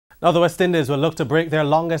Now, the West Indies will look to break their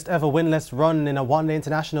longest ever winless run in a one-day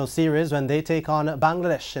international series when they take on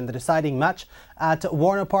Bangladesh in the deciding match at the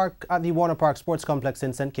Warner Park Sports Complex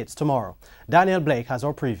in St. Kitts tomorrow. Daniel Blake has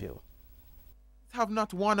our preview. Have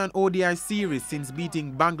not won an ODI series since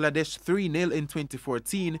beating Bangladesh 3-0 in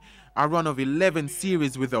 2014, a run of 11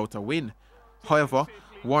 series without a win. However,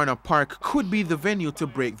 Warner Park could be the venue to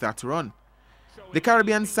break that run. The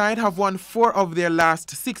Caribbean side have won 4 of their last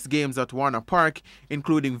 6 games at Warner Park,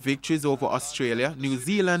 including victories over Australia, New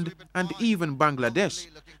Zealand and even Bangladesh.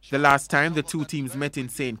 The last time the two teams met in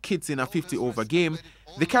St. Kitts in a 50-over game,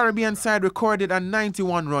 the Caribbean side recorded a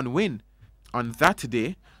 91-run win. On that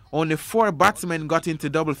day, only 4 batsmen got into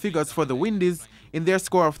double figures for the Windies in their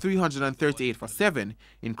score of 338 for 7,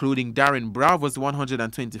 including Darren Bravo's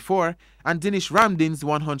 124 and Dinesh Ramdin's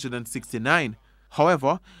 169.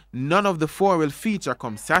 However, none of the 4 will feature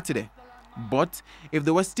come Saturday. But if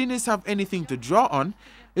the West Indies have anything to draw on,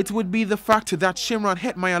 it would be the fact that Shimron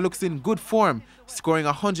Hetmyer looks in good form, scoring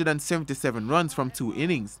 177 runs from 2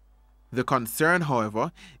 innings. The concern,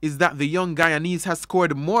 however, is that the young Guyanese has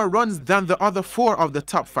scored more runs than the other 4 of the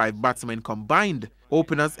top 5 batsmen combined.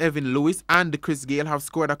 Openers Evan Lewis and Chris Gayle have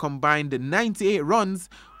scored a combined 98 runs,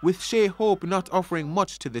 with Shea Hope not offering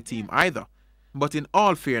much to the team either. But in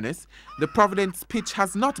all fairness, the Providence pitch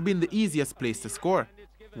has not been the easiest place to score.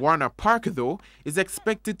 Warner Park, though, is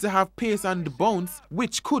expected to have pace and bounce,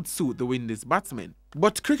 which could suit the Windies batsmen.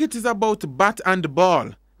 But cricket is about bat and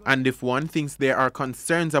ball, and if one thinks there are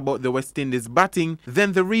concerns about the West Indies batting,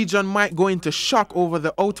 then the region might go into shock over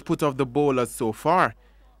the output of the bowlers so far.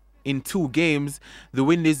 In 2 games, the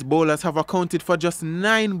Windies bowlers have accounted for just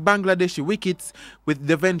 9 Bangladeshi wickets, with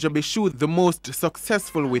Devendra Bishoo the most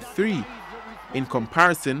successful with 3. In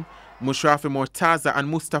comparison, Mushrafi Mortaza and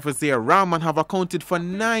Mustafa Zair Rahman have accounted for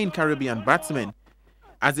 9 Caribbean batsmen.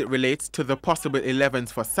 As it relates to the possible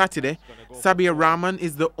 11s for Saturday, Sabir Rahman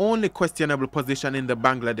is the only questionable position in the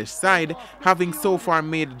Bangladesh side, having so far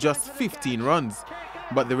made just 15 runs.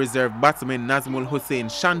 But the reserve batsmen Nazmul Hussain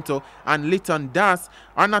Shanto and Liton Das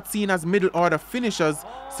are not seen as middle-order finishers,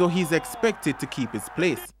 so he's expected to keep his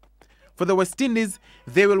place. For the West Indies,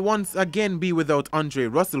 they will once again be without Andre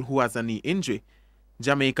Russell, who has a knee injury.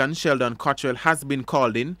 Jamaican Sheldon Cottrell has been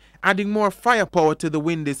called in, adding more firepower to the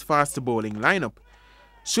Windies' fast bowling lineup.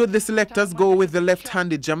 Should the selectors go with the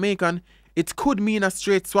left-handed Jamaican, it could mean a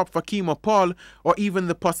straight swap for Keemo Paul, or even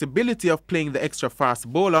the possibility of playing the extra fast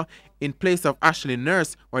bowler in place of Ashley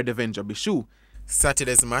Nurse or Devendra Bishoo.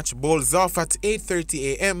 Saturday's match bowls off at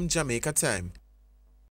 8:30 AM Jamaica time.